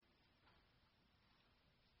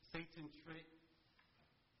Satan tricked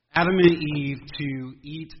Adam and Eve to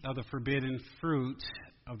eat of the forbidden fruit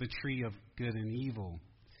of the tree of good and evil.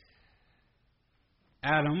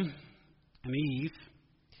 Adam and Eve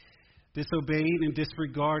disobeyed and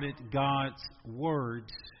disregarded God's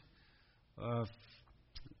words of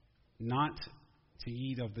not to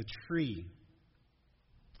eat of the tree.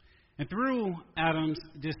 And through Adam's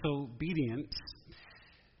disobedience,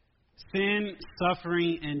 sin,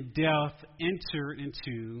 suffering, and death entered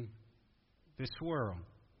into this world.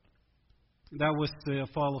 That was the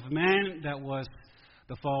fall of man. That was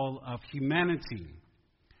the fall of humanity.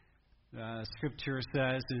 Scripture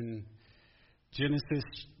says in Genesis,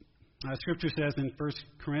 Scripture says in 1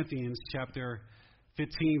 Corinthians chapter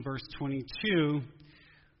 15, verse 22,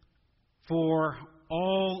 for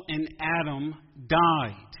all in Adam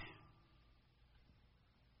died.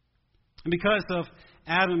 And because of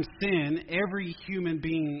Adam's sin, every human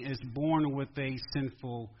being is born with a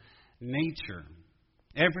sinful nature.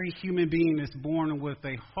 Every human being is born with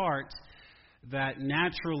a heart that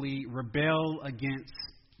naturally rebel against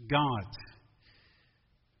God.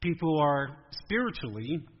 People are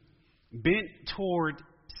spiritually bent toward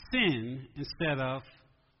sin instead of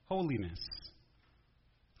holiness.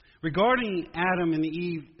 Regarding Adam and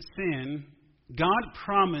Eve's sin, God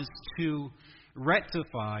promised to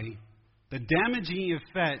rectify the damaging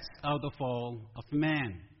effects of the fall of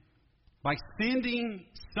man by sending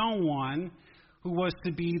someone who was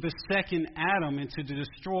to be the second Adam and to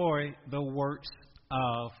destroy the works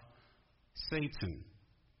of Satan.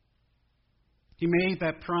 He made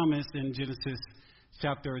that promise in Genesis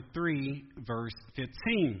chapter 3, verse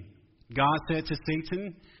 15. God said to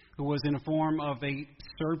Satan, who was in the form of a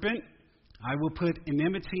serpent, I will put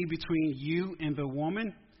enmity between you and the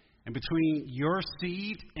woman, and between your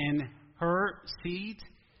seed and her seed.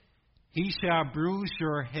 He shall bruise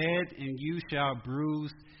your head, and you shall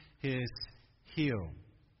bruise his heel.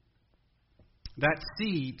 That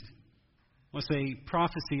seed was a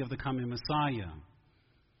prophecy of the coming Messiah,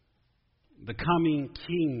 the coming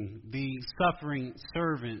King, the suffering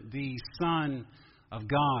servant, the Son of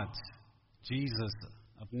God, Jesus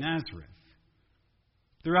of Nazareth.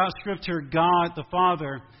 Throughout Scripture, God the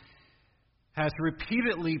Father has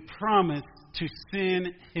repeatedly promised to send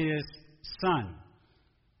His Son.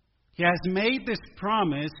 He has made this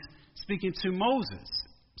promise speaking to Moses,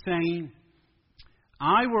 saying,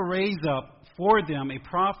 I will raise up for them a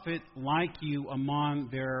prophet like you among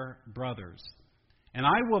their brothers. And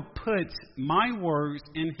I will put my words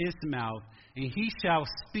in his mouth, and he shall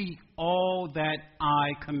speak all that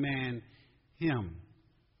I command him.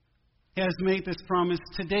 He has made this promise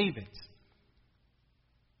to David,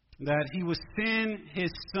 that he would send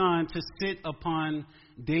his son to sit upon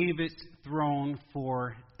David's throne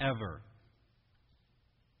forever.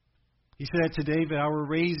 He said to David, I will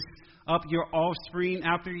raise up your offspring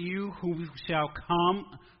after you, who shall come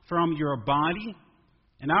from your body,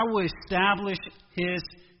 and I will establish his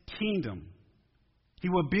kingdom. He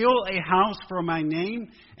will build a house for my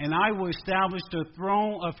name, and I will establish the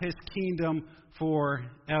throne of his kingdom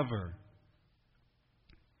forever.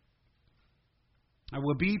 I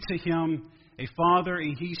will be to him a father,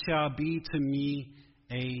 and he shall be to me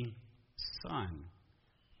a son.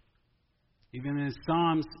 Even in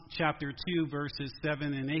Psalms chapter 2, verses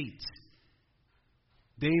 7 and 8,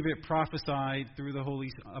 David prophesied through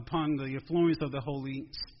upon the influence of the Holy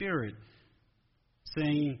Spirit,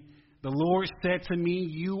 saying, the Lord said to me,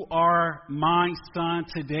 you are my son,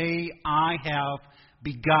 today I have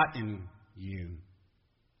begotten you.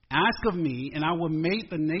 Ask of me, and I will make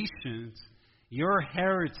the nations your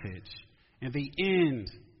heritage, and the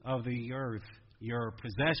end of the earth your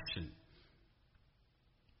possession.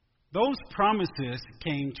 Those promises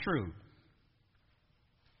came true.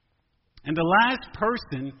 And the last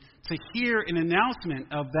person to hear an announcement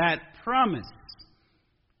of that promise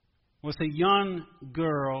was a young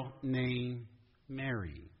girl named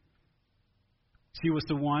Mary. She was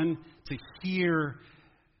the one to hear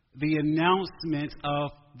the announcement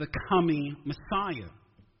of the coming Messiah.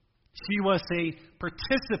 She was a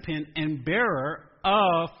participant and bearer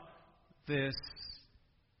of this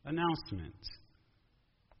announcement.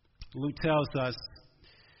 Luke tells us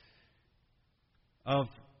of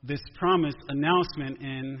this promised announcement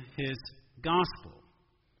in his gospel.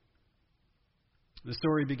 The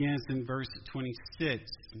story begins in verse 26.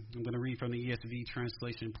 I'm going to read from the ESV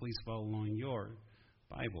translation. Please follow along your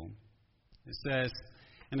Bible. It says,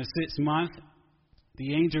 in the 6th month,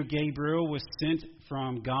 the angel Gabriel was sent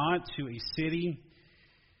from God to a city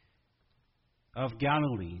of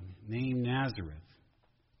Galilee named Nazareth,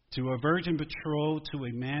 to a virgin betrothed to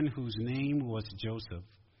a man whose name was Joseph,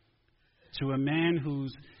 to a man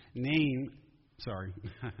whose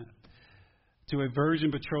to a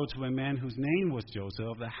virgin betrothed to a man whose name was Joseph,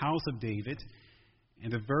 of the house of David,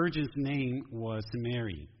 and the virgin's name was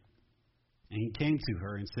Mary. And he came to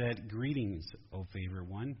her and said, "Greetings, O favored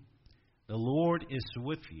one. The Lord is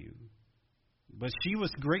with you." But she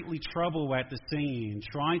was greatly troubled at the saying and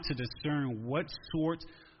tried to discern what sort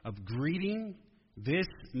of greeting this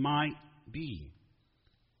might be.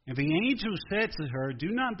 And the angel said to her, "Do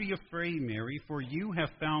not be afraid, Mary, for you have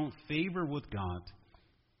found favor with God.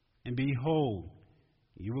 And behold,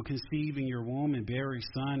 you will conceive in your womb and bear a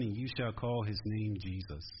son, and you shall call his name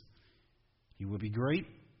Jesus. He will be great,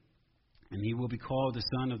 and he will be called the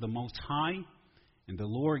Son of the Most High. And the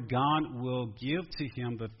Lord God will give to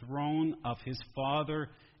him the throne of his father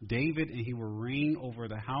David, and he will reign over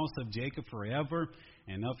the house of Jacob forever,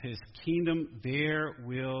 and of his kingdom there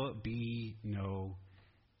will be no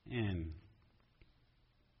end."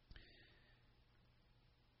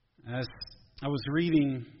 As I was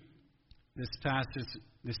reading this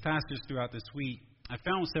passage throughout this week, I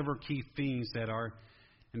found several key themes that are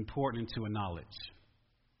important to acknowledge.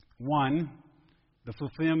 One, the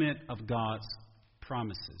fulfillment of God's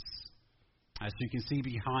promises. As you can see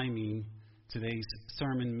behind me, today's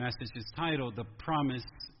sermon message is titled "The Promise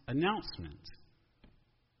Announcement."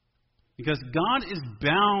 Because God is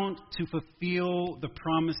bound to fulfill the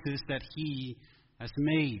promises that he has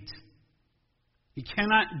made. He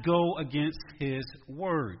cannot go against his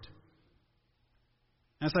word.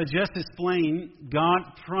 As I just explained,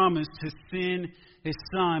 God promised to send his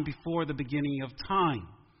Son before the beginning of time.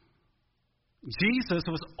 Jesus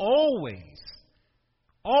was always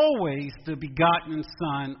the begotten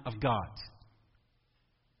Son of God.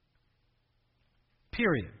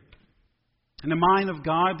 Period. In the mind of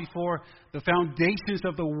God, before the foundations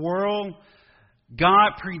of the world,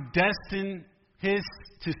 God predestined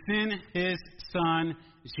to send his Son,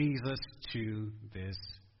 Jesus, to this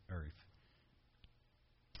earth.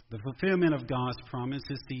 The fulfillment of God's promise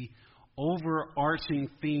is the overarching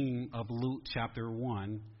theme of Luke chapter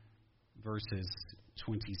 1, verses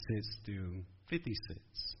 26 through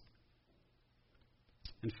 56.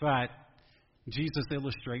 In fact, Jesus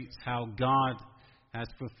illustrates how God has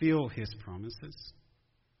fulfilled his promises.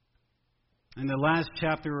 In the last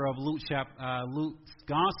chapter of Luke's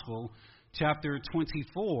Gospel, chapter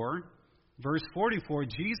 24, verse 44,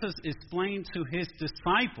 Jesus explained to his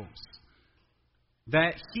disciples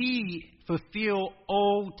that he fulfilled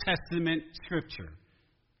Old Testament Scripture.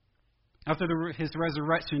 After his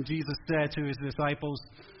resurrection, Jesus said to his disciples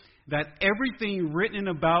that everything written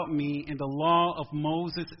about me in the law of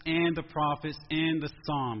Moses and the prophets and the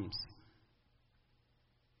Psalms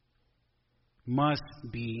must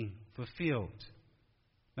be fulfilled.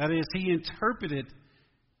 That is, he interpreted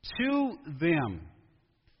to them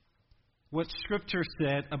what Scripture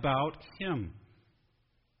said about him.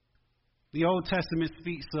 The Old Testament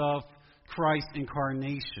speaks of Christ's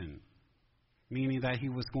incarnation, meaning that he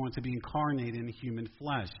was going to be incarnated in human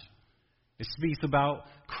flesh. It speaks about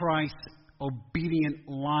Christ's obedient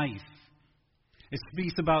life. It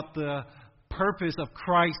speaks about the purpose of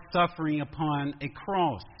Christ suffering upon a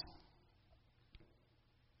cross,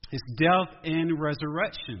 his death and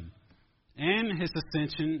resurrection, and his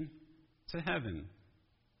ascension to heaven.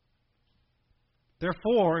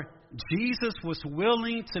 Therefore, Jesus was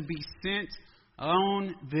willing to be sent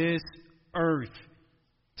on this earth,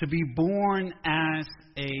 to be born as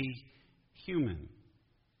a human.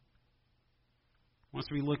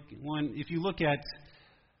 If you look at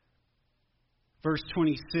verse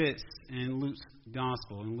 26 in Luke's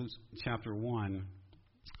Gospel, in Luke chapter 1,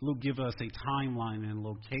 Luke gives us a timeline and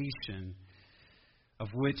location of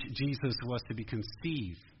which Jesus was to be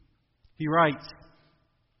conceived. He writes,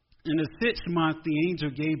 "In the 6th month, the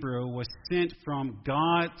angel Gabriel was sent from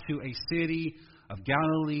God to a city of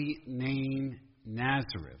Galilee named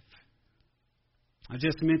Nazareth." I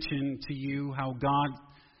just mentioned to you how God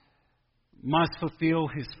must fulfill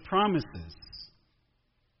his promises.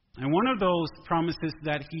 And one of those promises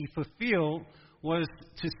that he fulfilled was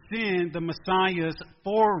to send the Messiah's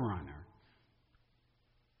forerunner,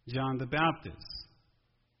 John the Baptist.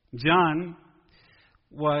 John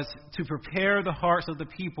was to prepare the hearts of the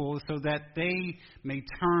people so that they may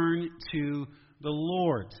turn to the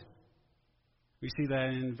Lord. We see that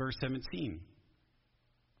in verse 17.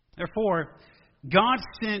 Therefore, God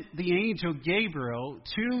sent the angel Gabriel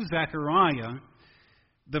to Zechariah,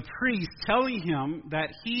 the priest, telling him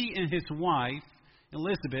that he and his wife,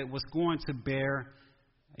 Elizabeth, was going to bear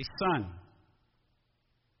a son.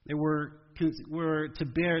 They were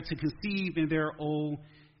to conceive in their old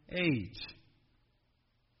age.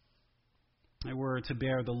 They were to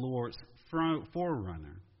bear the Lord's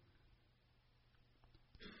forerunner.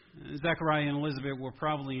 Zechariah and Elizabeth were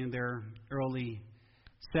probably in their early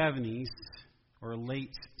 70s or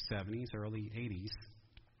late 70s, early 80s,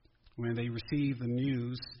 when they received the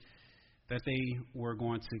news that they were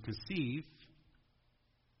going to conceive.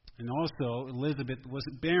 And also, Elizabeth was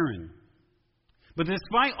barren. But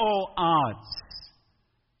despite all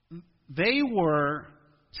odds, they were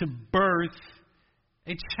to birth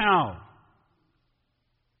a child.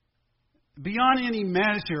 Beyond any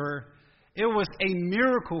measure, it was a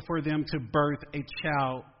miracle for them to birth a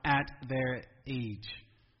child at their age.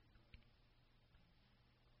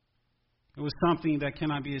 It was something that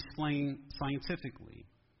cannot be explained scientifically.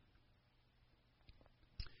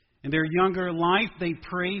 In their younger life, they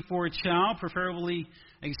prayed for a child, preferably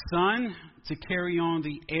a son, to carry on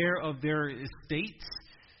the heir of their estates.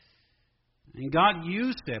 And God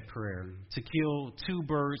used that prayer to kill two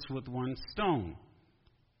birds with one stone.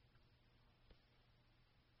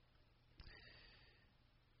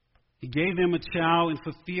 He gave them a child and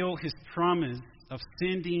fulfilled his promise of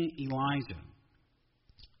sending Elijah.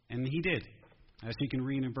 And he did, as you can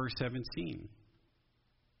read in verse 17.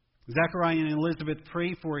 Zechariah and Elizabeth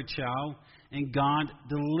prayed for a child, and God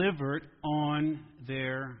delivered on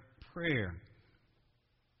their prayer.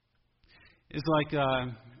 It's like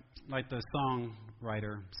the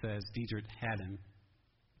songwriter says, Dietrich Haddon.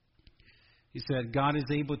 He said, God is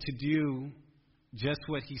able to do just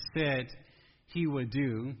what he said he would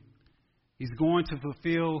do. He's going to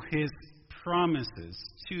fulfill his promises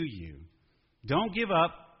to you. Don't give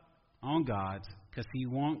up on God, because he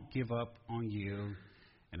won't give up on you.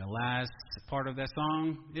 And the last part of that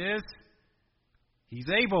song is, he's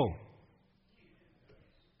able.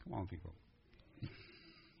 Come on, people.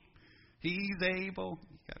 He's able.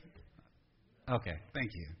 Okay,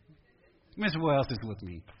 thank you. Mr. What else is with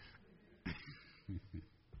me?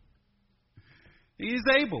 He is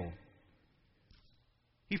able.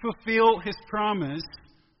 He fulfilled his promise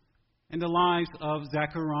in the lives of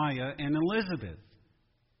Zechariah and Elizabeth.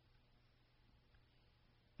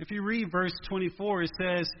 If you read verse 24, it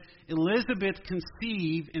says, Elizabeth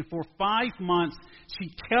conceived, and for 5 months she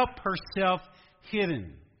kept herself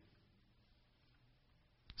hidden.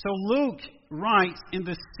 So Luke writes, in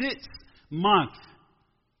the 6th month.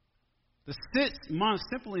 The 6th month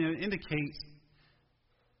simply indicates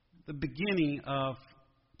the beginning of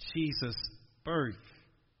Jesus' birth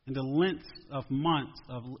and the length of months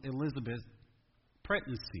of Elizabeth's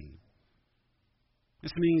pregnancy.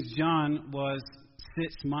 This means John was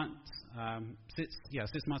 6 months, 6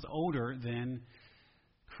 months older than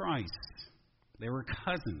Christ. They were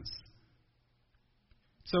cousins.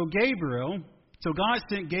 So God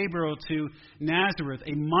sent Gabriel to Nazareth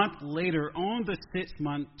a month later on the 6th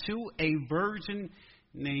month to a virgin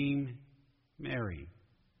named Mary.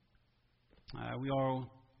 We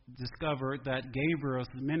all discovered that Gabriel's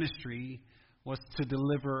ministry was to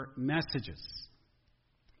deliver messages,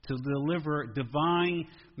 to deliver divine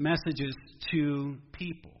messages to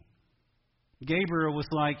people. Gabriel was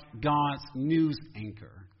like God's news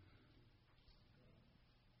anchor.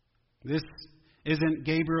 This isn't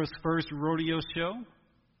Gabriel's first rodeo show.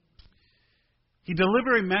 He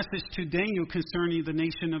delivered a message to Daniel concerning the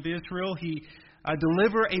nation of Israel. He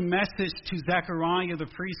delivered a message to Zechariah the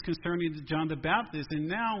priest concerning John the Baptist. And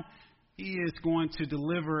now he is going to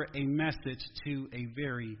deliver a message to a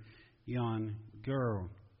very young girl,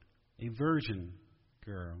 a virgin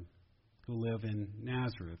girl who lived in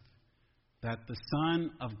Nazareth, that the Son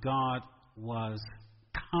of God was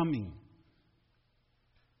coming.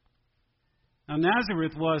 Now,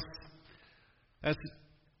 Nazareth was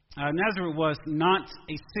not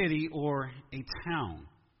a city or a town.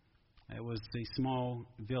 It was a small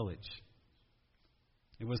village.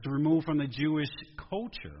 It was removed from the Jewish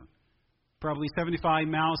culture, probably 75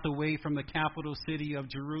 miles away from the capital city of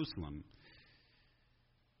Jerusalem.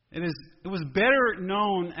 It was better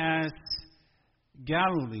known as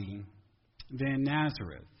Galilee than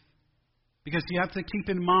Nazareth. Because you have to keep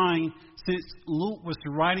in mind, since Luke was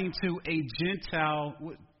writing to a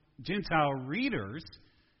Gentile readers,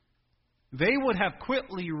 they would have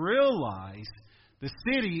quickly realized the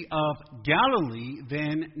city of Galilee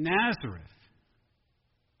than Nazareth.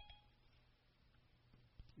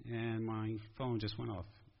 And my phone just went off.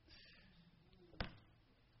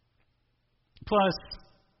 Plus,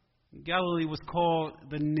 Galilee was called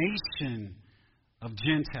the nation of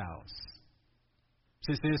Gentiles,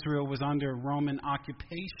 since Israel was under Roman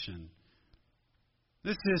occupation.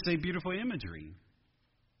 This is a beautiful imagery.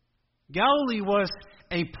 Galilee was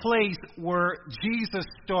a place where Jesus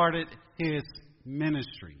started his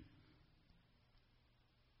ministry.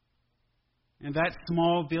 In that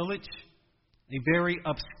small village, a very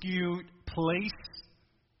obscure place,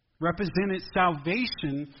 represented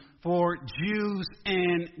salvation for Jews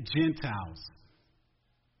and Gentiles.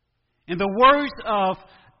 In the words of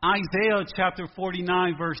Isaiah chapter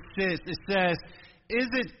 49, verse 6, it says, "Is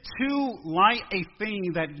it too light a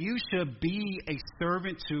thing that you should be a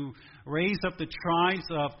servant to raise up the tribes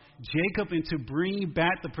of Jacob and to bring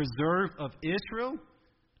back the preserve of Israel?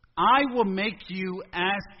 I will make you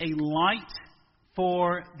as a light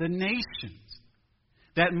for the nations,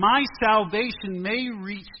 that my salvation may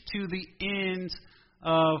reach to the ends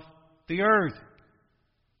of the earth."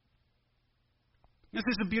 This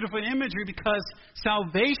is a beautiful imagery because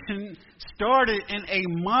salvation started in a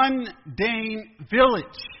mundane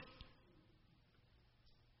village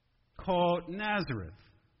called Nazareth,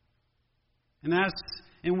 and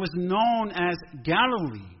was known as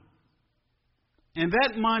Galilee. And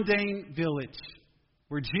that mundane village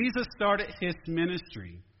where Jesus started his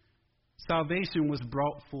ministry, salvation was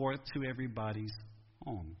brought forth to everybody's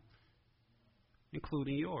home,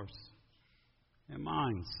 including yours and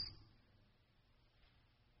mine,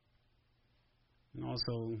 and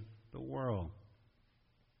also the world.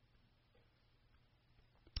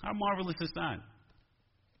 How marvelous is that?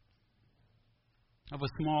 Of a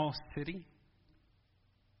small city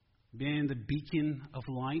being the beacon of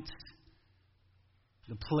light,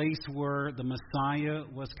 the place where the Messiah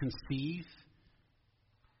was conceived.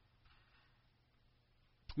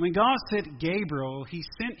 When God sent Gabriel, he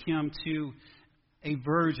sent him to a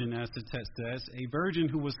virgin, as the text says, a virgin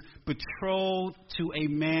who was betrothed to a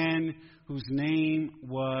man whose name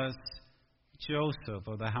was Joseph,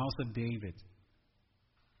 of the house of David.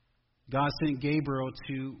 God sent Gabriel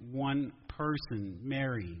to one person,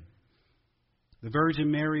 Mary. The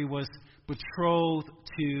Virgin Mary was betrothed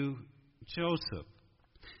to Joseph.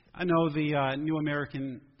 I know the New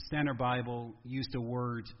American Standard Bible used the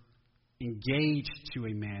word engaged to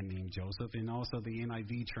a man named Joseph, and also the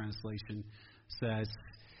NIV translation says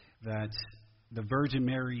that the Virgin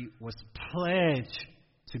Mary was pledged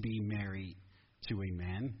to be married to a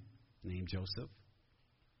man named Joseph.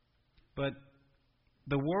 But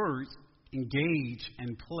the words engage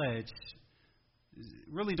and pledge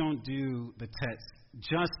really don't do the text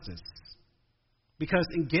justice, because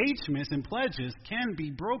engagements and pledges can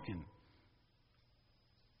be broken.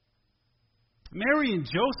 Mary and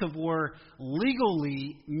Joseph were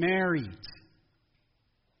legally married.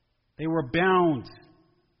 They were bound.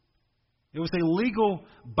 It was a legal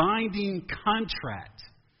binding contract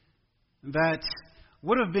that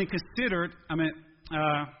would have been considered,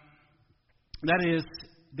 that is,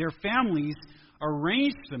 their families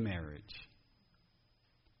arranged the marriage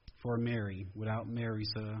for Mary without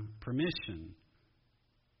Mary's permission.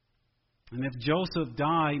 And if Joseph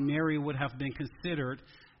died, Mary would have been considered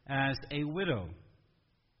as a widow.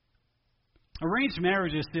 Arranged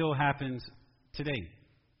marriages still happens today.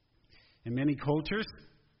 In many cultures,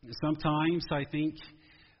 sometimes I think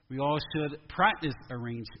we all should practice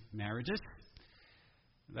arranged marriages.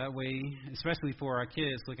 That way, especially for our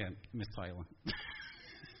kids, look at Miss Tyler.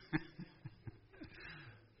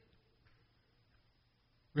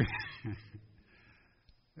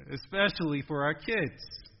 Especially for our kids.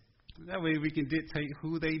 That way we can dictate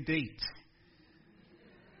who they date.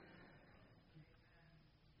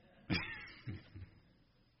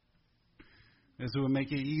 This will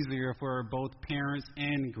make it easier for both parents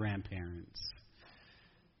and grandparents.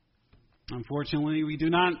 Unfortunately, we do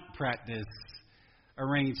not practice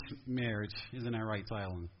arranged marriage. Isn't that right,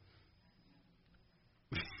 Tyler?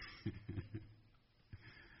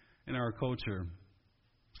 In our culture.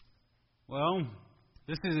 Well,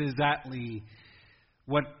 this is exactly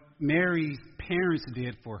what Mary's parents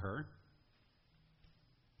did for her.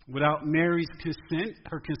 Without Mary's consent,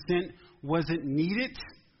 her consent wasn't needed.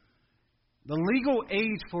 The legal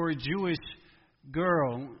age for a Jewish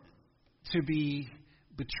girl to be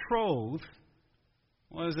betrothed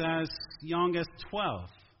was as young as 12.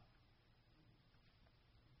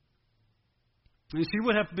 And she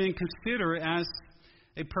would have been considered as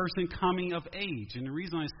a person coming of age. And the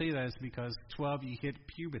reason I say that is because 12, you hit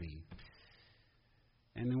puberty.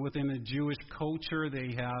 And within the Jewish culture,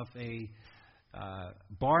 they have a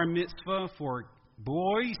bar mitzvah for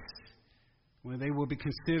boys, where they will be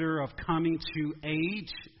considered of coming to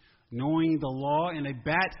age, knowing the law, and a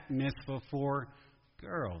bat mitzvah for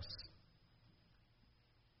girls.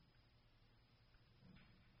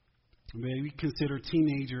 We consider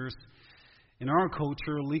teenagers in our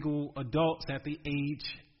culture legal adults at the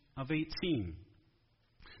age of 18.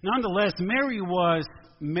 Nonetheless, Mary was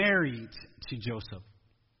married to Joseph.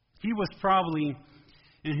 He was probably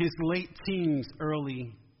in his late teens,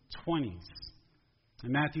 early 20s.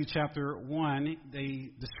 In Matthew chapter 1,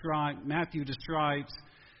 Matthew describes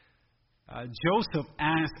Joseph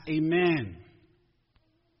as a man.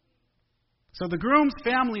 So the groom's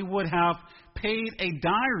family would have paid a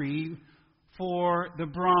dowry for the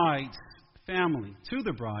bride's family, to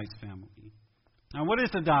the bride's family. Now, what is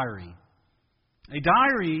a dowry? A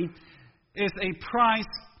dowry is a price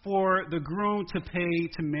for the groom to pay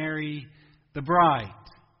to marry the bride.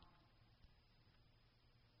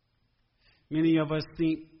 Many of us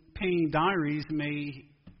think paying dowries may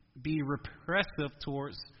be repressive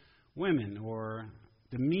towards women or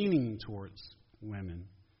demeaning towards women.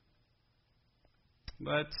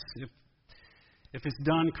 But if it's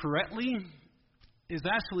done correctly, it's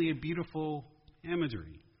actually a beautiful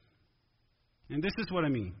imagery. And this is what I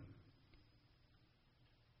mean.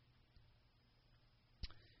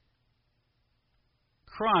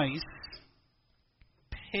 Christ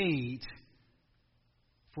paid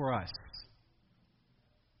for us.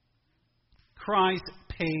 Christ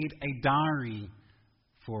paid a dowry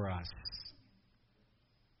for us.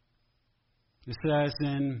 It says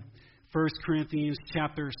in 1 Corinthians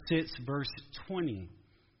chapter 6, verse 20,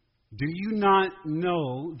 "Do you not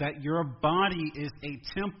know that your body is a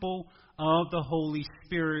temple of the Holy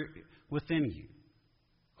Spirit within you,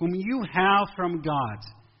 whom you have from God?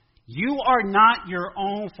 You are not your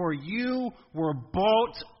own, for you were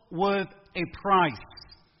bought with a price."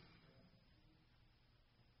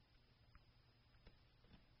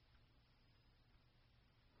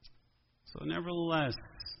 So nevertheless,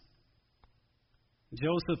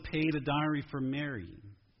 Joseph paid a dowry for Mary.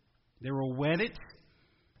 They were wedded,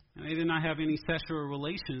 and they did not have any sexual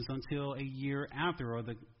relations until a year after, or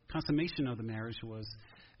the consummation of the marriage was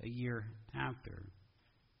a year after.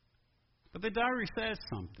 But the dowry says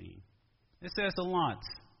something. It says a lot.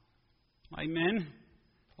 Like, men,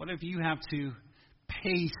 what if you have to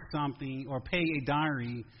pay something or pay a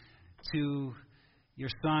dowry to your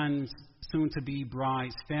son's soon-to-be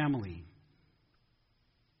bride's family?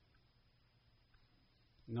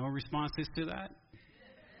 No responses to that?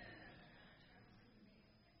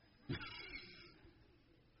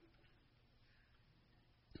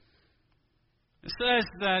 It says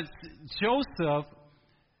that Joseph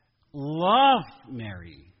loved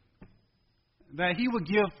Mary, that he would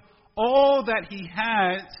give all that he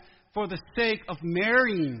had for the sake of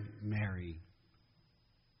marrying Mary.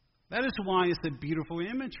 That is why it's a beautiful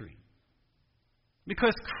imagery.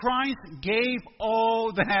 Because Christ gave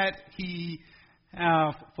all that he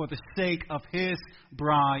had for the sake of his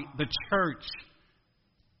bride, the church.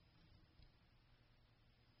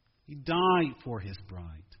 He died for his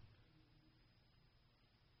bride.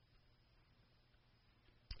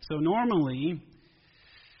 So normally,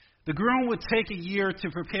 the groom would take a year to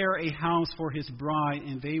prepare a house for his bride,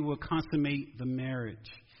 and they would consummate the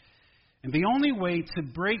marriage. And the only way to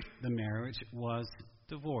break the marriage was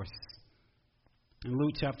divorce. In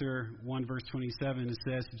Luke chapter 1, verse 27, it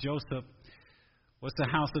says, Joseph was the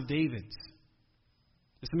house of David.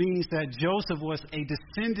 This means that Joseph was a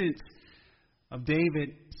descendant of David,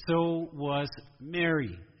 so was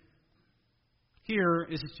Mary. Here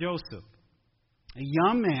is Joseph, a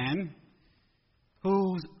young man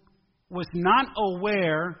who was not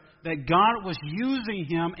aware that God was using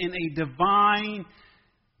him in a divine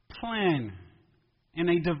plan, in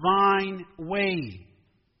a divine way.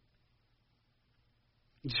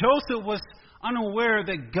 Joseph was unaware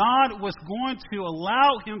that God was going to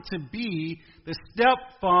allow him to be the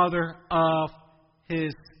stepfather of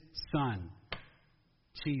his son,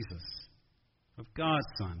 Jesus, of God's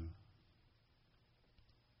son.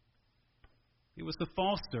 He was the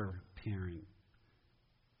foster parent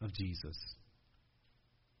of Jesus.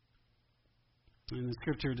 And the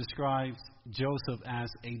scripture describes Joseph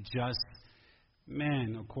as a just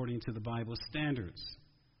man according to the Bible standards.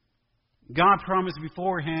 God promised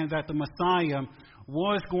beforehand that the Messiah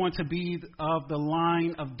was going to be of the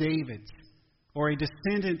line of David, or a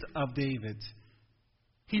descendant of David.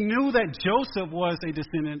 He knew that Joseph was a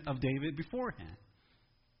descendant of David beforehand.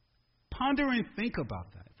 Ponder and think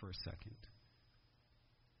about that for a second.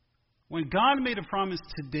 When God made a promise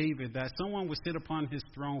to David that someone would sit upon his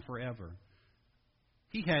throne forever,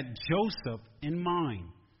 he had Joseph in mind.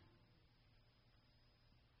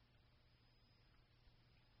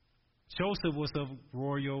 Joseph was of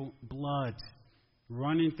royal blood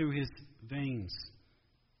running through his veins.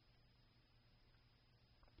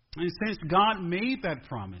 And since God made that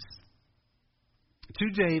promise to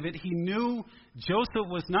David, he knew Joseph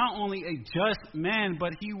was not only a just man,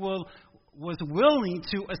 but he was willing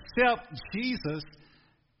to accept Jesus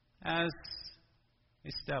as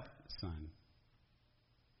a stepson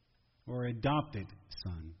or adopted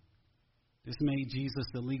son. This made Jesus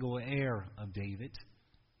the legal heir of David.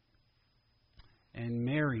 And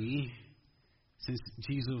Mary since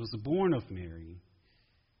Jesus was born of Mary.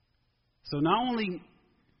 So not only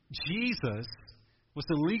Jesus was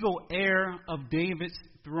the legal heir of David's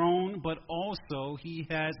throne, but also he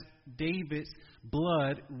has David's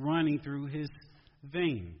blood running through his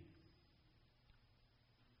vein.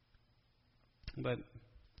 But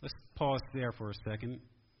let's pause there for a second,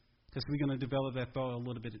 because we're going to develop that thought a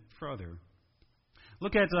little bit further.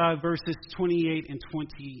 Look at verses 28 and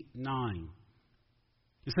 29.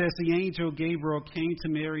 It says, the angel Gabriel came to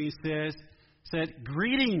Mary and said,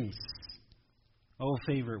 "Greetings, O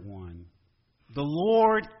favored one. The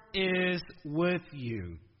Lord is with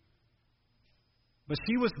you." But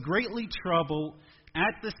she was greatly troubled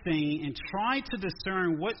at the saying and tried to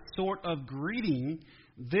discern what sort of greeting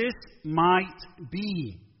this might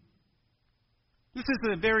be. This is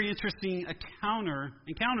a very interesting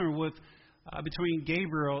encounter with between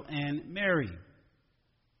Gabriel and Mary.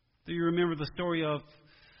 Do you remember the story of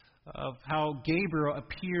how Gabriel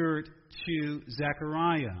appeared to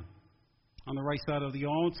Zechariah on the right side of the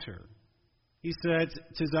altar? He said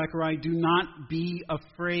to Zechariah, "Do not be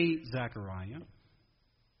afraid, Zechariah."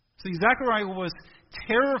 See, Zechariah was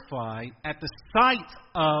terrified at the sight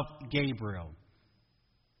of Gabriel.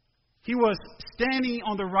 He was standing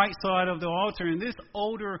on the right side of the altar, and this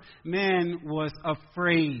older man was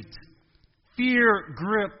afraid. Fear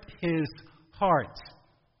gripped his heart.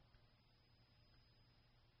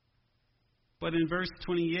 But in verse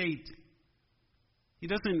 28, he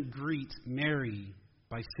doesn't greet Mary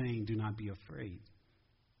by saying, "Do not be afraid."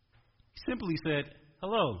 He simply said,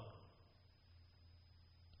 "Hello.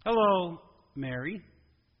 Hello, Mary."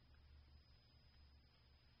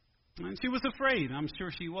 And she was afraid. I'm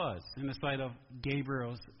sure she was, in the sight of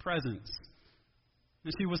Gabriel's presence.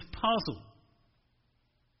 And she was puzzled.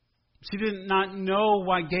 She did not know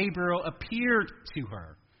why Gabriel appeared to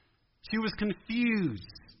her. She was confused.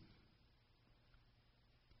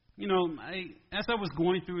 You know, as I was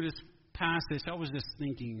going through this passage, I was just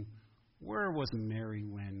thinking, where was Mary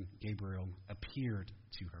when Gabriel appeared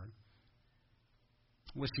to her?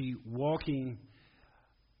 Was she walking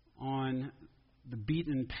on the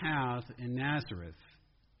beaten path in Nazareth,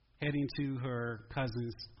 heading to her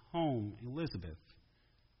cousin's home, Elizabeth?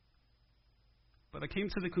 But I came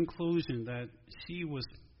to the conclusion that she was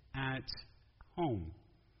at home.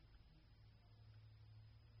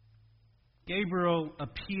 Gabriel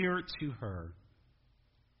appeared to her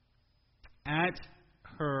at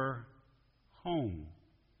her home.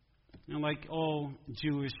 And like all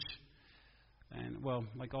Jewish,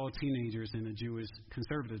 like all teenagers in a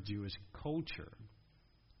conservative Jewish culture,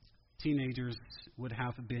 teenagers would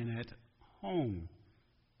have been at home,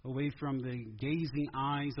 away from the gazing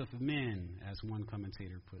eyes of men, as one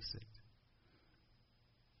commentator puts it.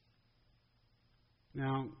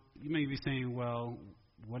 Now, you may be saying, well,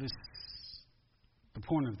 what is the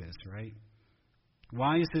point of this, right?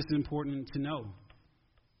 Why is this important to know?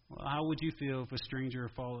 Well, how would you feel if a stranger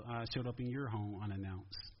showed up in your home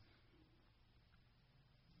unannounced?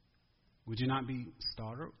 Would you not be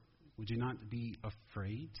startled? Would you not be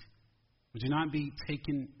afraid? Would you not be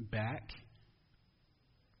taken back?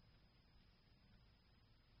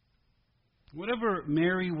 Whatever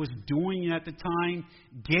Mary was doing at the time,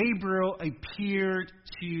 Gabriel appeared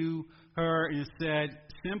to her and said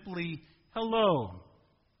simply, "Hello."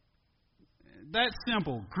 That's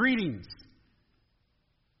simple. Greetings.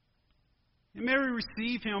 And Mary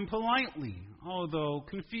received him politely, although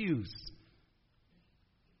confused.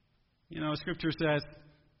 You know, Scripture says,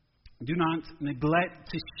 "Do not neglect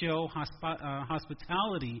to show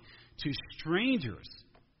hospitality to strangers,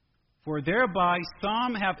 for thereby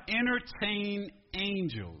some have entertained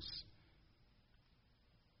angels."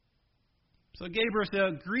 So Gabriel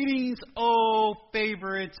said, "Greetings, O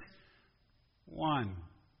favorite one."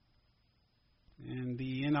 And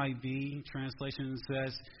the NIV translation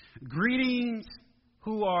says, "Greetings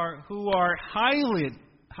who are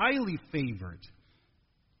highly favored."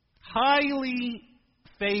 Highly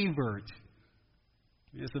favored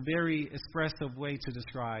is a very expressive way to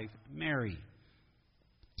describe Mary.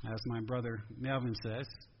 As my brother Melvin says,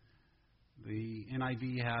 the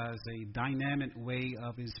NIV has a dynamic way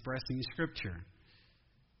of expressing Scripture.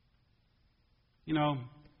 You know,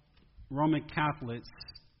 Roman Catholics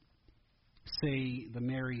say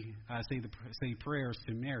prayers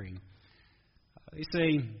to Mary. They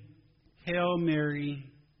say, "Hail Mary,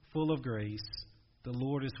 full of grace, the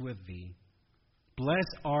Lord is with thee.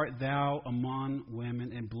 Blessed art thou among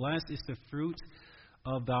women, and blessed is the fruit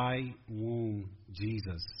of thy womb,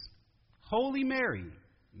 Jesus. Holy Mary,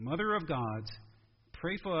 Mother of God,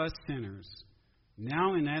 pray for us sinners,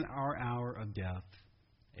 now and at our hour of death.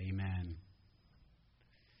 Amen."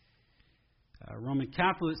 Roman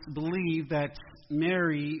Catholics believe that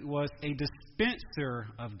Mary was a dispenser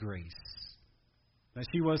of grace, that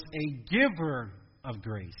she was a giver of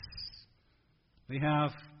grace. They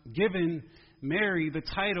have given Mary the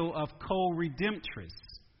title of co-redemptress.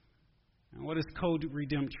 And what is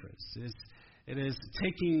co-redemptress? It is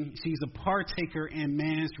she's a partaker in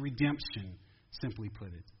man's redemption, simply put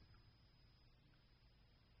it.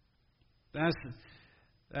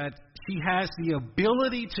 That she has the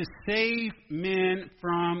ability to save men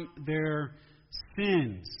from their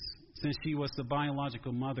sins, since she was the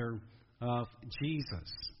biological mother of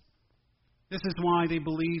Jesus. This is why they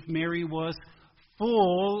believe Mary was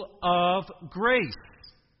full of grace.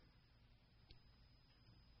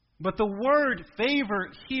 But the word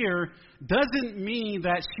favor here doesn't mean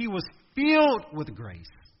that she was filled with grace.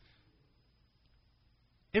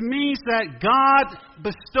 It means that God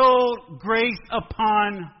bestowed grace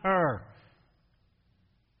upon her.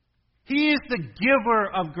 He is the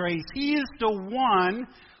giver of grace. He is the one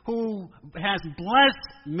who has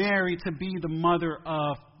blessed Mary to be the mother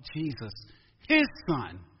of Jesus, his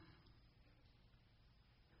son.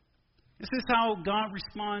 This is how God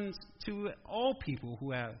responds to all people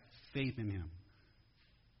who have faith in him.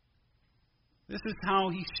 This is how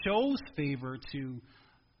he shows favor to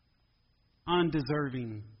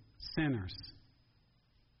undeserving sinners.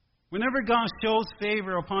 Whenever God shows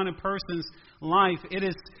favor upon a person's life, it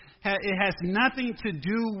has nothing to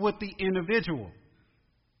do with the individual.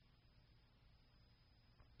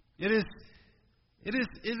 It is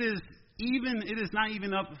not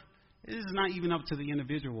even up to the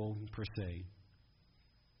individual per se.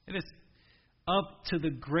 It is up to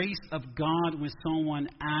the grace of God when someone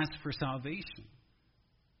asks for salvation.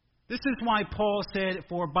 This is why Paul said,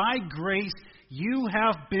 "For by grace you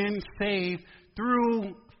have been saved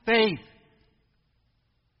through faith."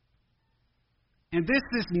 And this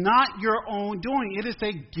is not your own doing. It is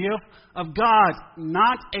a gift of God,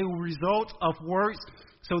 not a result of works,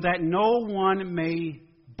 so that no one may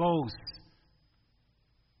boast.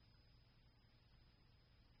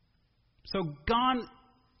 So God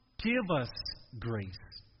give us grace.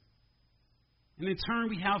 And in turn,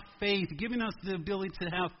 we have faith, giving us the ability to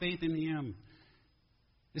have faith in him.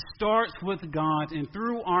 It starts with God, and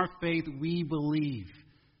through our faith, we believe.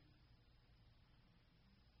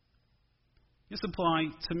 This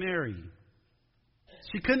applied to Mary.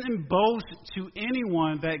 She couldn't boast to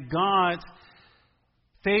anyone that God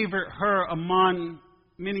favored her among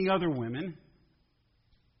many other women.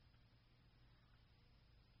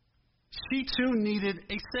 She too needed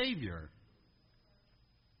a Savior.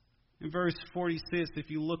 In verse 46, if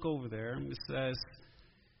you look over there, it says,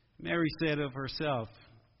 Mary said of herself,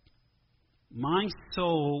 "My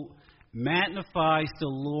soul magnifies the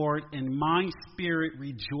Lord, and my spirit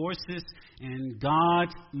rejoices in God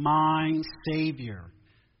my Savior.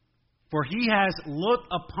 For he has looked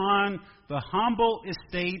upon the humble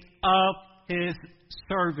estate of his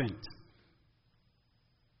servant."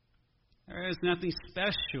 There is nothing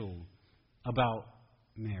special about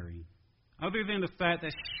Mary, other than the fact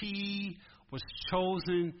that she was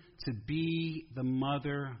chosen to be the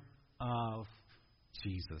mother of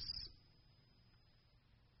Jesus.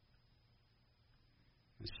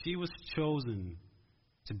 She was chosen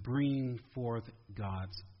to bring forth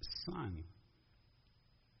God's Son.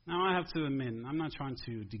 Now, I have to admit, I'm not trying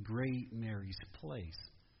to degrade Mary's place,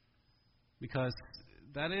 because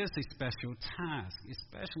that is a special task,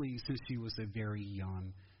 especially since she was a very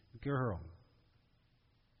young girl.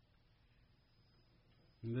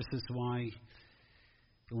 And this is why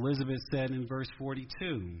Elizabeth said in verse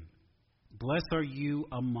 42, "Blessed are you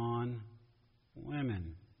among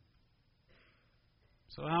women."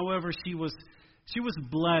 So, however, she was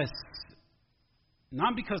blessed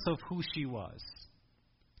not because of who she was,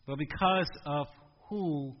 but because of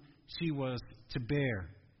who she was to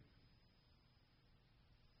bear.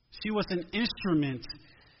 She was an instrument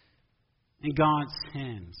in God's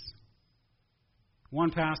hands.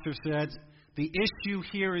 One pastor said, "The issue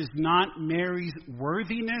here is not Mary's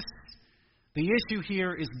worthiness. The issue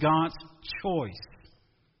here is God's choice.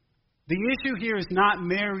 The issue here is not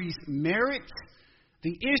Mary's merit.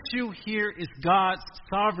 The issue here is God's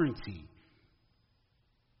sovereignty."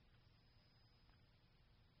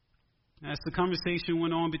 As the conversation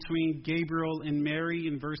went on between Gabriel and Mary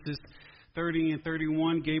in verses 30 and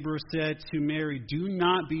 31, Gabriel said to Mary, "Do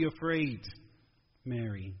not be afraid,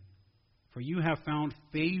 Mary, for you have found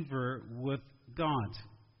favor with God.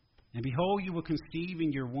 And behold, you will conceive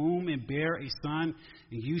in your womb and bear a son,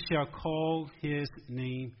 and you shall call his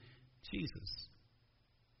name Jesus."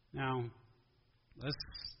 Now,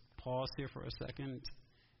 let's pause here for a second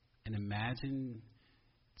and imagine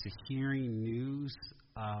to hearing news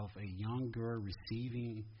of a young girl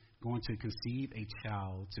going to conceive a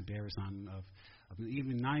child to bear a son of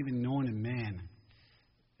even not even knowing a man.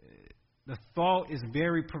 The thought is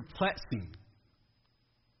very perplexing.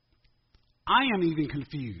 I am even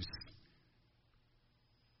confused.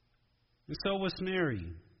 And so was Mary.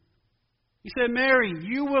 He said, Mary,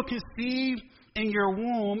 you will conceive in your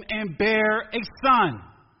womb and bear a son.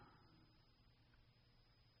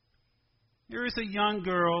 Here is a young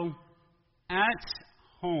girl at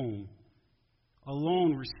home,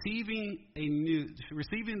 alone, receiving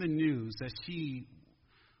the news that she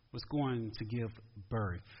was going to give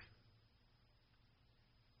birth.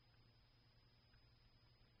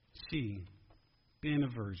 She, being a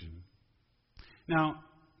virgin. Now,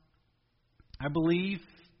 I believe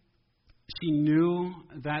she knew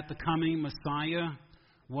that the coming Messiah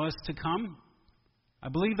was to come. I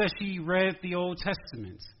believe that she read the Old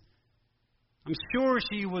Testament. I'm sure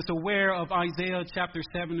she was aware of Isaiah chapter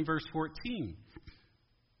 7, verse 14,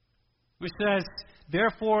 which says,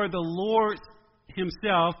 therefore the Lord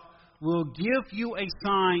himself will give you a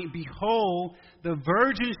sign. Behold, the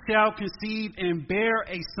virgin shall conceive and bear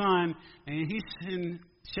a son, and he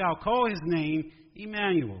shall call his name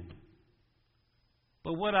Emmanuel.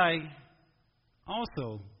 But what I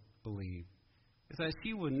also believe is that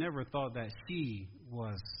she would never thought that she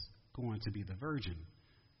was going to be the virgin.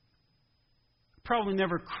 Probably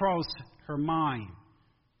never crossed her mind.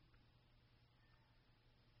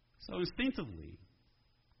 So instinctively,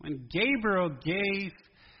 when Gabriel gave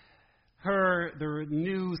her the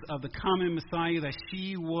news of the coming Messiah, that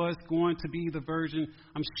she was going to be the virgin,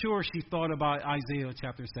 I'm sure she thought about Isaiah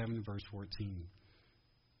chapter 7, verse 14.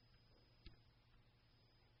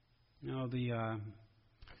 You know, the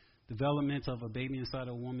development of a baby inside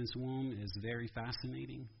a woman's womb is very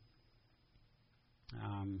fascinating.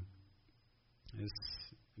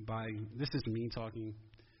 This is me talking.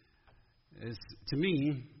 To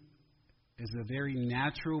me, is a very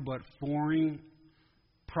natural but foreign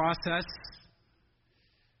process.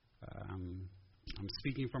 I'm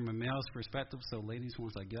speaking from a male's perspective, so ladies,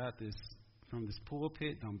 once I got this from this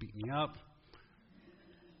pulpit, don't beat me up.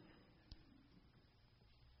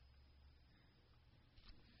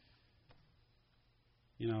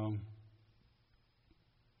 You know,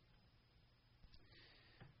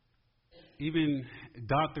 even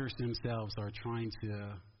doctors themselves are trying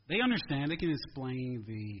to, they understand, they can explain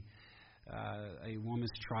a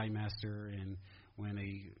woman's trimester and when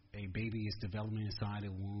a baby is developing inside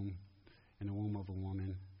in the womb of a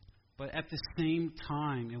woman. But at the same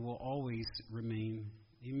time, it will always remain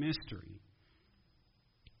a mystery.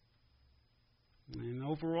 And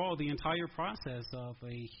overall, the entire process of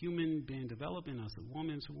a human being developing as a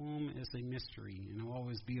woman's womb is a mystery, and it will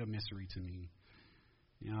always be a mystery to me.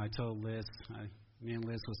 You know, I told Liz, me and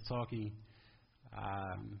Liz was talking,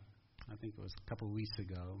 I think it was a couple of weeks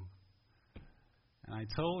ago, and I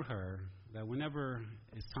told her that whenever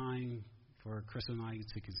it's time for Crystal and I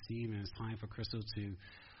to conceive and it's time for Crystal to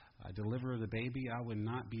deliver the baby, I would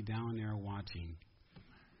not be down there watching.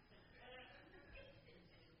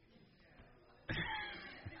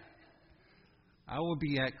 I will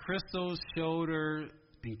be at Crystal's shoulder,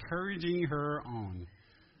 encouraging her on.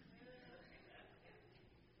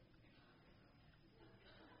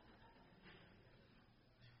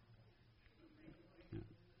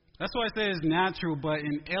 That's why I say it's natural, but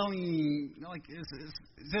in alien, like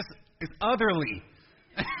it's otherly.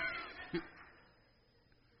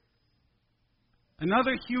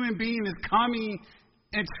 Another human being is coming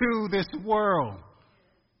into this world.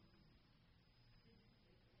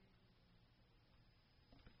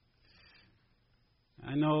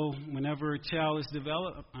 I know whenever a child is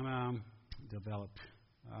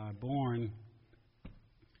born,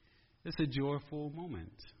 it's a joyful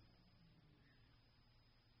moment.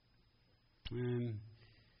 And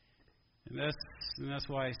that's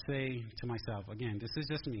why I say to myself, again, this is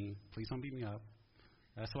just me. Please don't beat me up.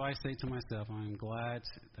 That's why I say to myself, I'm glad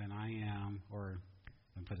that I am, or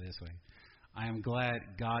let me put it this way, I am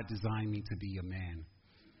glad God designed me to be a man.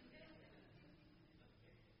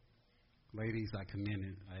 Ladies, I commend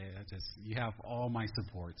it. You have all my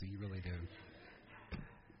support, so you really do.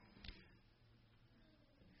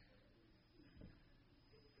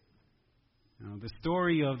 The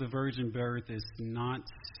story of the virgin birth is not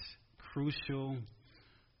crucial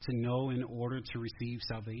to know in order to receive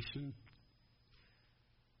salvation.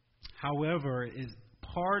 However, is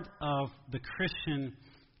part of the Christian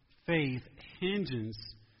faith hinges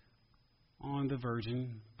on the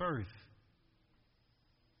virgin birth.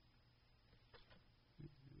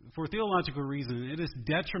 For theological reasons, it is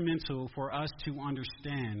detrimental for us to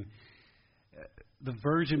understand the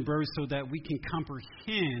virgin birth so that we can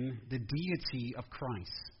comprehend the deity of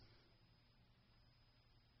Christ,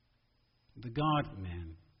 the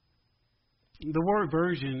God-man. The word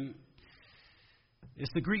virgin is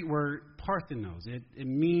the Greek word parthenos. It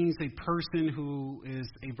means a person who is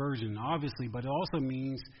a virgin, obviously, but it also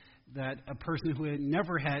means that a person who had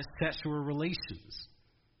never had sexual relations.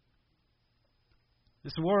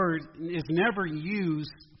 This word is never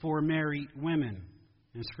used for married women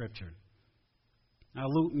in Scripture. Now,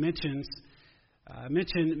 Luke mentioned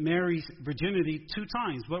Mary's virginity 2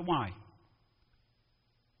 times, but why?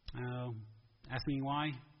 Ask me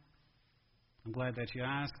why. I'm glad that you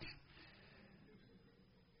asked.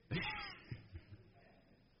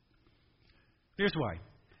 Here's why.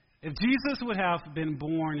 If Jesus would have been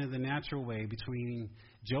born in the natural way between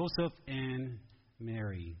Joseph and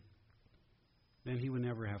Mary, then he would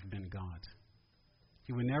never have been God.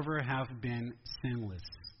 He would never have been sinless.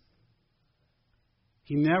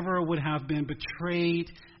 He never would have been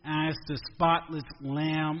betrayed as the spotless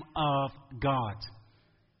Lamb of God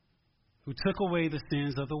who took away the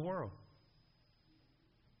sins of the world.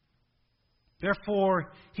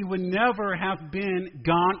 Therefore, he would never have been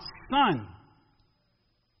God's Son.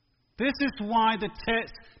 This is why the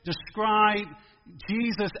text described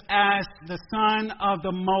Jesus as the Son of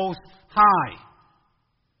the Most High.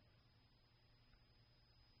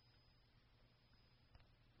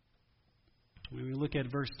 When we look at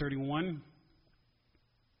verse 31,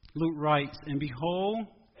 Luke writes, "And behold,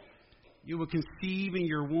 you will conceive in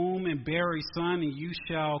your womb and bear a son, and you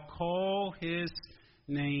shall call his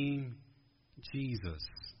name Jesus."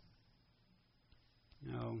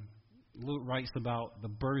 Now, Luke writes about the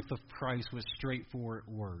birth of Christ with straightforward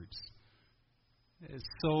words. It's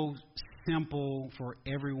so simple for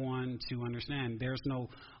everyone to understand. There's no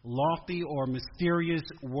lofty or mysterious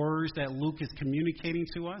words that Luke is communicating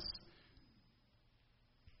to us.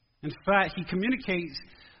 In fact, he communicates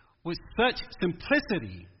with such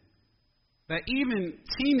simplicity that even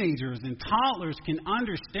teenagers and toddlers can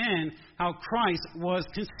understand how Christ was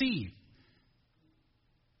conceived.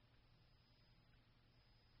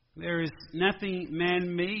 There is nothing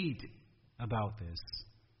man-made about this.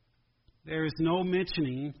 There is no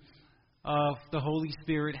mentioning of the Holy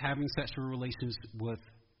Spirit having sexual relations with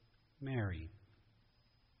Mary.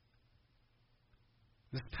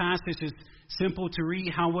 This passage is simple to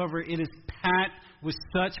read. However, it is packed with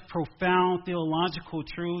such profound theological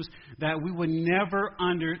truths that we would never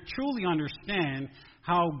truly understand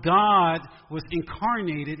how God was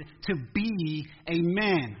incarnated to be a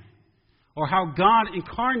man, or how God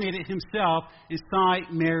incarnated himself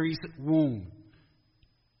inside Mary's womb.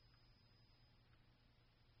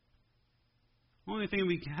 The only thing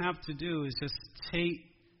we have to do is just take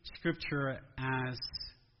Scripture as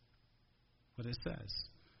what it says.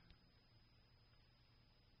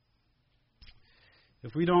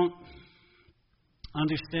 If we don't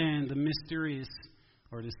understand the mysterious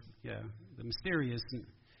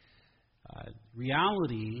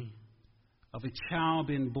reality of a child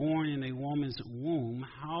being born in a woman's womb,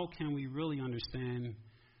 how can we really understand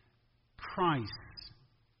Christ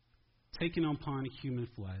taking upon human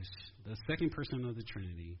flesh, the second person of the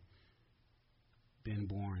Trinity, being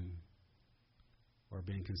born or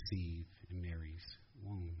being conceived in Mary's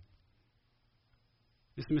womb?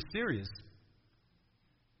 It's mysterious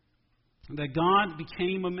that God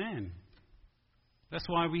became a man. That's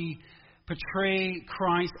why we portray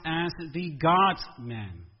Christ as the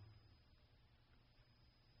God-man.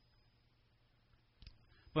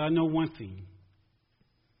 But I know one thing.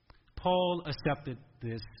 Paul accepted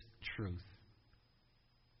this truth.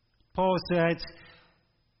 Paul said,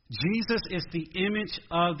 Jesus is the image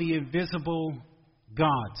of the invisible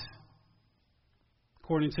God,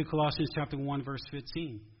 according to Colossians chapter 1, verse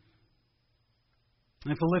 15.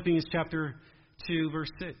 And Philippians chapter 2, verse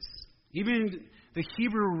 6. Even the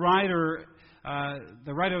Hebrew writer,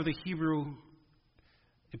 the writer of the Hebrew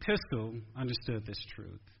epistle, understood this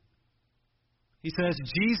truth. He says,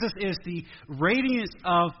 Jesus is the radiance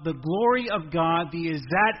of the glory of God, the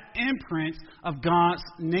exact imprint of God's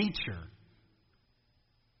nature.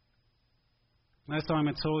 Last time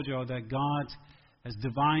I told y'all that God has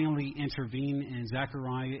divinely intervened in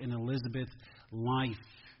Zechariah and Elizabeth's life.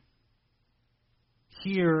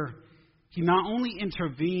 Here, he not only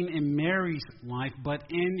intervened in Mary's life, but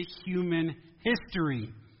in human history.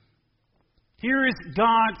 Here is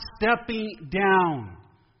God stepping down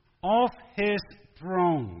off his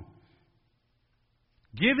throne,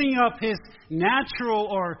 giving up his natural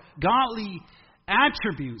or godly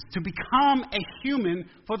attributes to become a human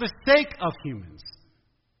for the sake of humans.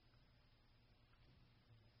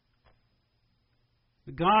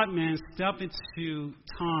 the God-man stepped into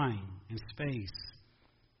time and space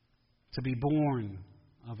to be born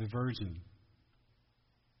of a virgin.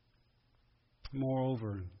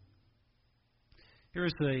 Moreover,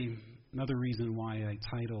 here's another reason why I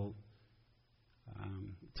titled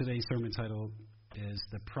today's sermon title is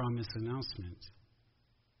The Promise Announcement.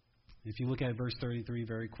 If you look at verse 33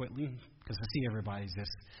 very quickly, because I see everybody's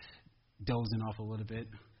just dozing off a little bit.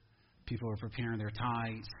 People are preparing their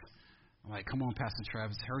tithes. I'm like, come on, Pastor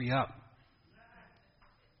Travis, hurry up.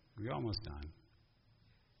 We're almost done.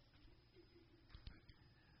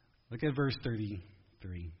 Look at verse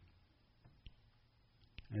 33.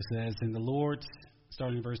 It says, and the Lord,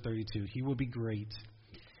 starting in verse 32, he will be great,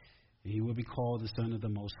 and he will be called the Son of the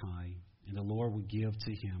Most High, and the Lord will give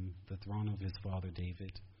to him the throne of his father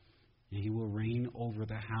David, and he will reign over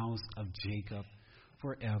the house of Jacob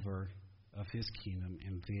forever of his kingdom,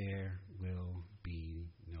 and there will be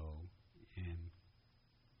no end.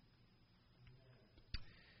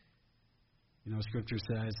 You know, Scripture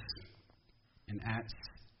says in Acts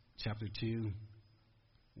chapter 2,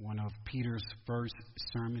 one of Peter's first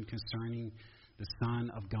sermon concerning the Son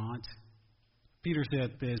of God, Peter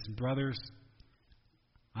said this, brothers,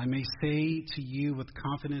 I may say to you with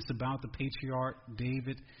confidence about the patriarch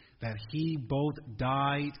David that he both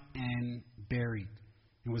died and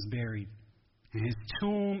was buried. And his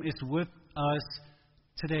tomb is with us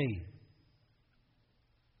today.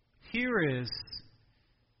 Here is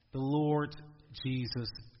the Lord Jesus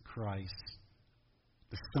Christ,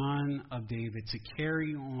 the Son of David, to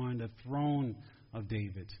carry on the throne of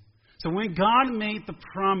David. So when God made the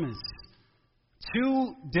promise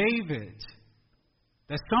to David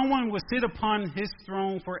that someone would sit upon his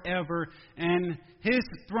throne forever and his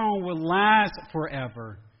throne will last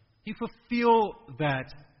forever, he fulfilled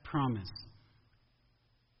that promise.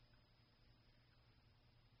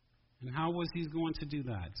 And how was he going to do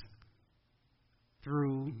that?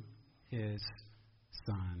 Through his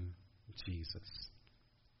Son, Jesus.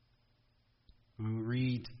 When we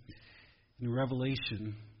read in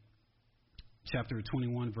Revelation chapter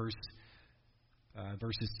 21,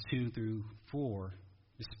 verses 2 through 4,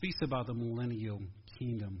 it speaks about the millennial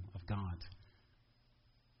kingdom of God.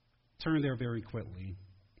 Turn there very quickly.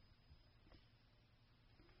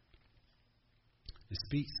 It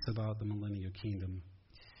speaks about the millennial kingdom.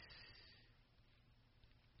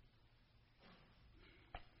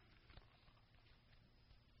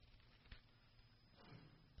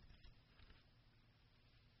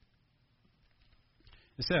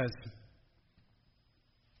 It says,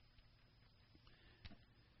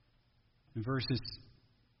 in verses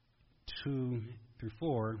 2 through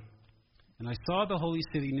 4, and I saw the holy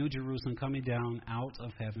city, New Jerusalem, coming down out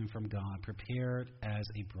of heaven from God, prepared as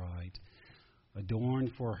a bride,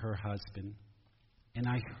 adorned for her husband. And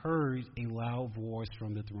I heard a loud voice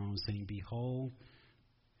from the throne saying, behold,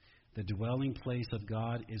 the dwelling place of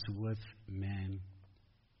God is with men.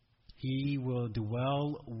 He will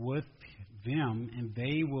dwell with them, and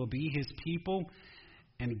they will be his people,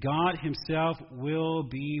 and God himself will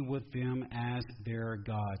be with them as their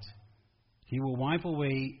God. He will wipe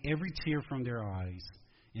away every tear from their eyes,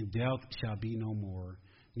 and death shall be no more.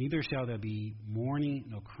 Neither shall there be mourning,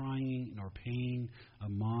 nor crying, nor pain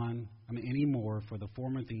anymore, for the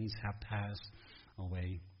former things have passed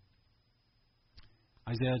away.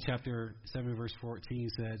 Isaiah chapter 7, verse 14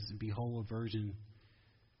 says, behold, a virgin.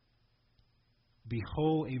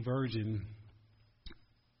 Behold, a virgin.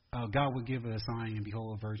 God will give a sign, and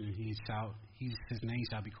behold, a virgin. His name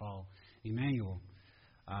shall be called Emmanuel.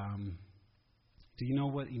 Do you know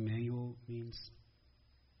what Emmanuel means?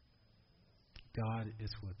 God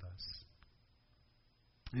is with us.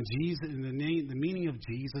 And the meaning of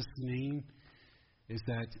Jesus' name is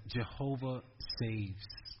that Jehovah saves.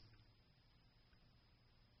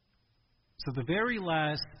 So the very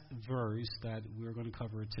last verse that we're going to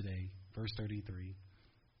cover today, verse 33,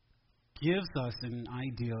 gives us an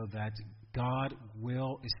idea that God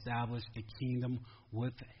will establish a kingdom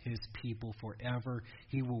with his people forever.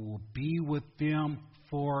 He will be with them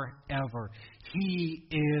forever. He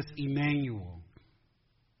is Emmanuel.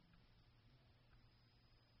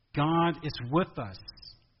 God is with us.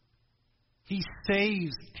 He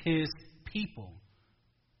saves his people.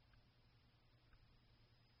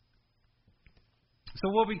 So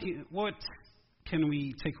what can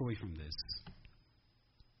we take away from this?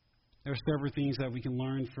 There are several things that we can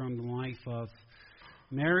learn from the life of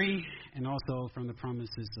Mary and also from the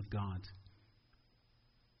promises of God.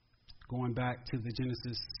 Going back to the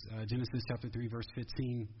Genesis chapter 3, verse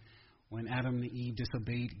 15, when Adam and Eve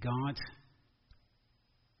disobeyed God,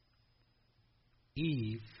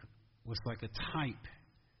 Eve was like a type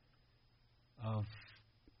of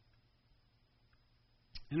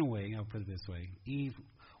In a way, I'll put it this way.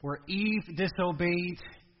 Where Eve disobeyed,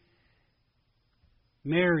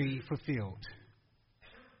 Mary fulfilled.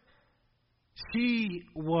 She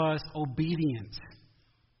was obedient.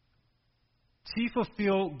 She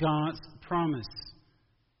fulfilled God's promise.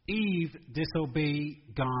 Eve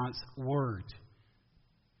disobeyed God's word.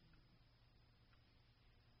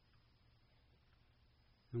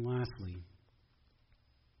 And lastly,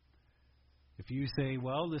 if you say,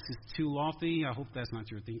 well, this is too lofty, I hope that's not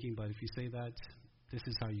your thinking, but if you say that, this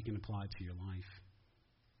is how you can apply it to your life.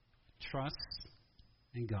 Trust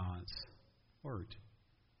in God's word.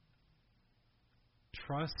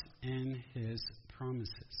 Trust in His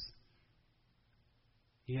promises.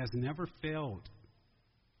 He has never failed,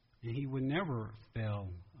 and He would never fail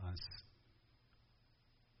us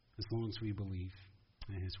as long as we believe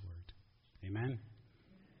in His word. Amen?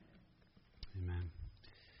 Amen.